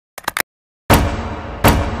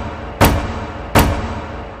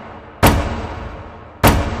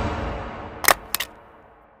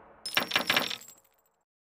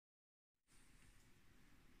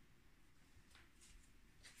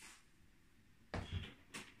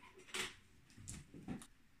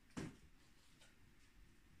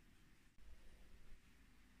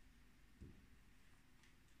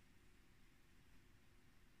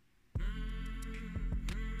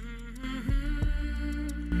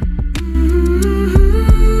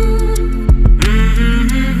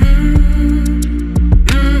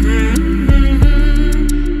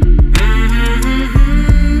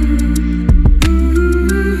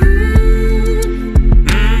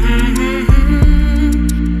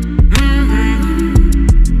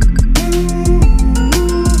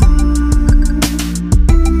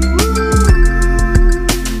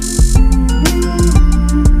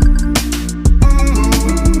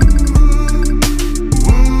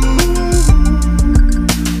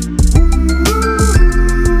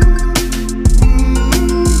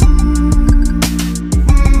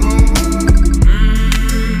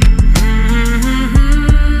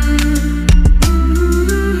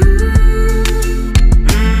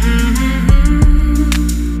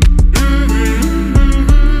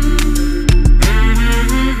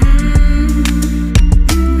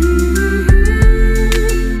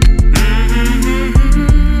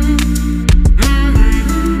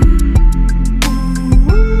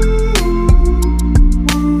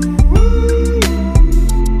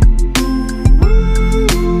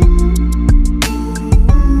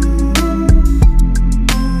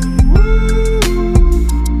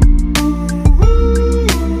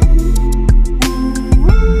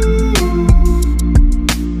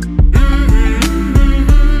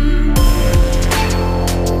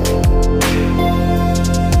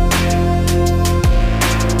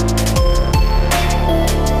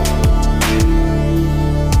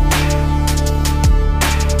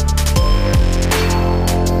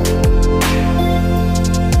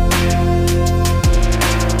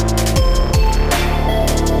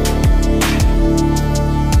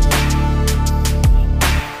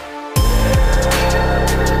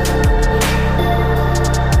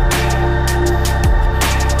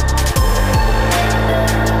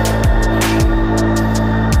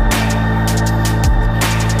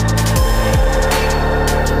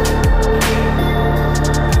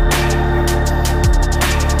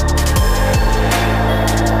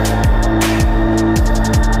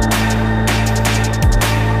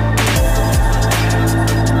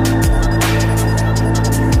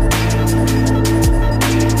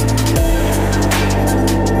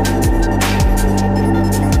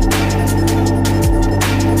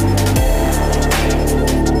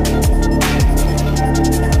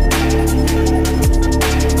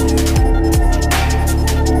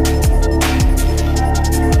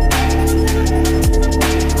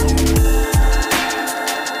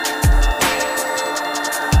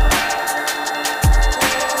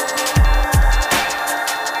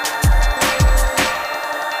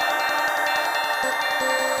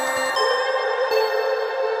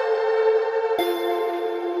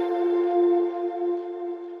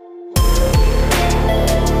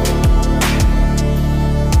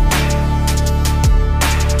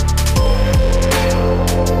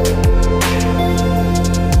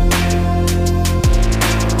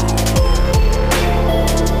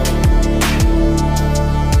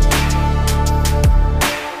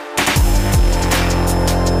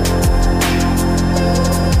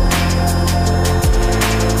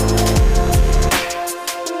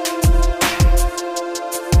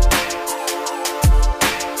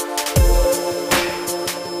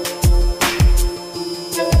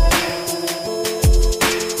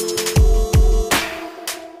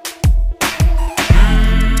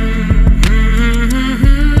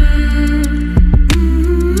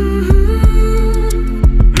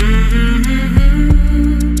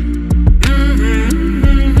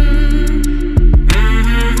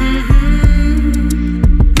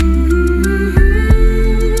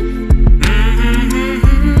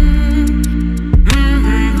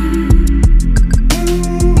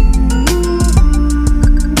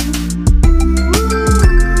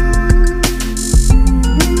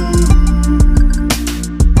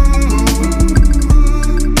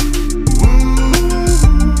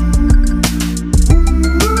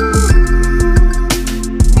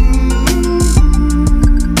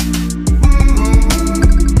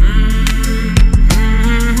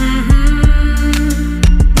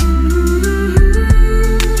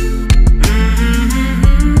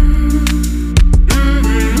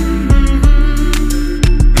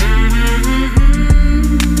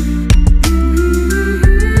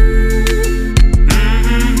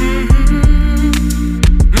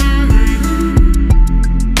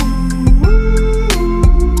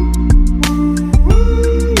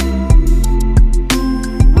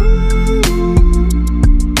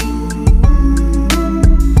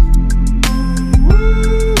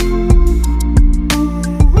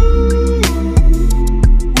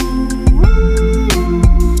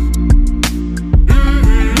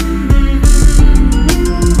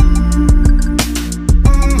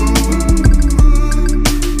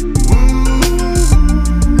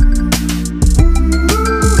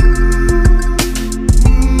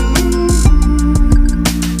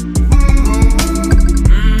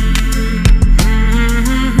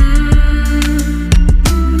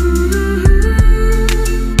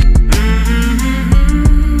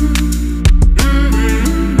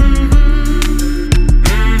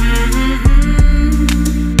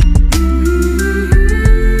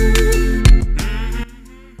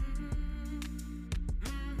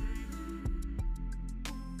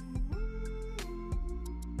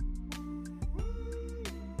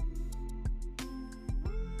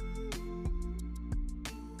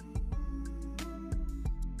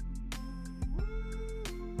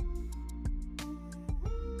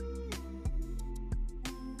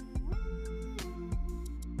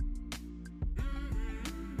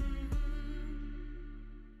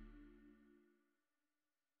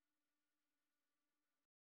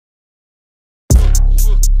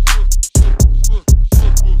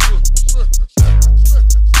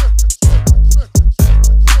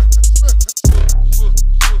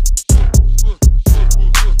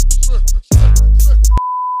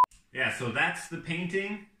that's the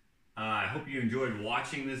painting. I hope you enjoyed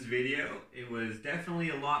watching this video. It was definitely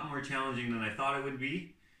a lot more challenging than I thought it would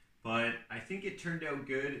be, but I think it turned out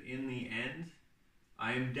good in the end.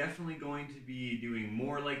 I am definitely going to be doing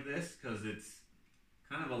more like this because it's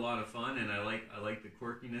kind of a lot of fun, and I like the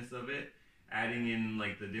quirkiness of it. Adding in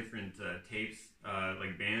like the different tapes,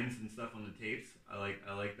 like bands and stuff on the tapes. I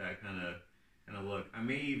like that kind of look. I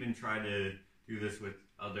may even try to do this with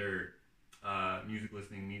other music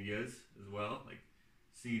listening medias as well, like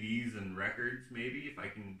CDs and records. Maybe if I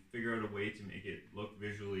can figure out a way to make it look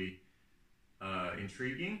visually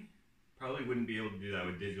intriguing. Probably wouldn't be able to do that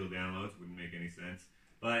with digital downloads. Wouldn't make any sense.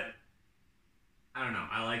 But I don't know.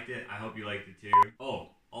 I liked it. I hope you liked it too. Oh,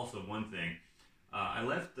 also one thing. I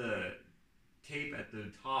left the tape at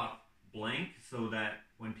the top blank so that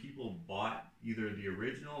when people bought either the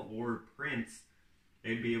original or prints,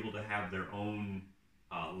 they'd be able to have their own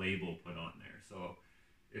label put on there. So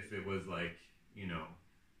if it was like, you know,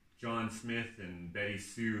 John Smith and Betty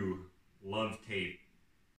Sue love tape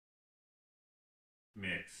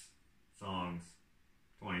mix songs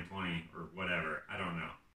 2020 or whatever, I don't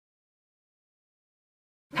know.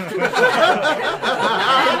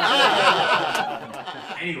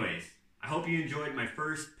 Anyways, I hope you enjoyed my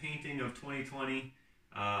first painting of 2020.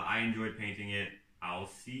 I enjoyed painting it. I'll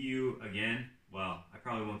see you again. Well, I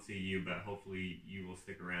probably won't see you, but hopefully you will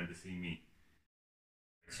stick around to see me.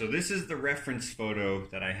 So this is the reference photo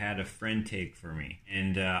that I had a friend take for me.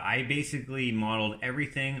 And I basically modeled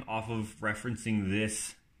everything off of referencing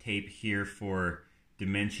this tape here for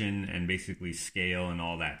dimension and basically scale and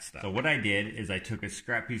all that stuff. So what I did is I took a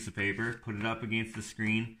scrap piece of paper, put it up against the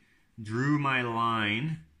screen, drew my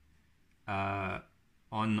line on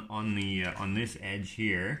this edge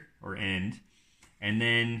here, or end, and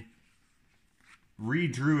then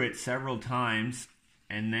redrew it several times,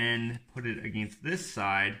 and then put it against this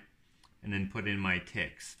side, and then put in my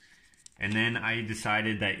ticks. And then I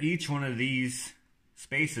decided that each one of these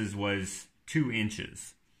spaces was 2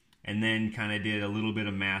 inches, and then kind of did a little bit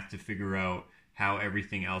of math to figure out how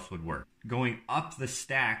everything else would work. Going up the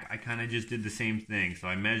stack, I kind of just did the same thing. So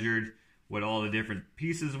I measured what all the different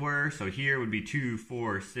pieces were. So here would be 2,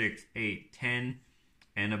 4, 6, 8, 10,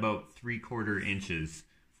 and about 3/4 inches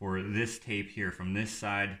for this tape here from this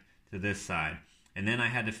side to this side. And then I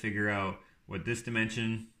had to figure out what this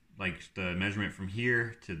dimension, like the measurement from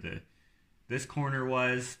here to this corner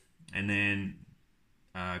was, and then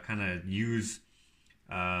kind of use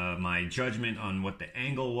my judgment on what the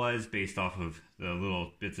angle was based off of the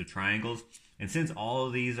little bits of triangles. And since all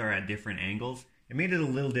of these are at different angles, it made it a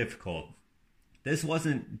little difficult. This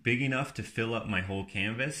wasn't big enough to fill up my whole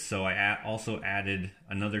canvas, so I also added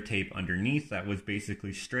another tape underneath that was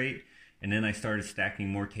basically straight, and then I started stacking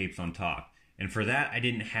more tapes on top. And for that, I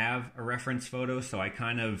didn't have a reference photo, so I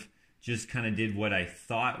just kind of did what I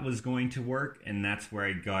thought was going to work, and that's where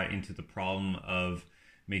I got into the problem of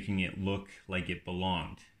making it look like it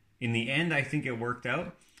belonged. In the end, I think it worked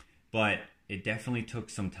out, but it definitely took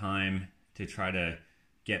some time to try to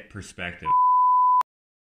get perspective.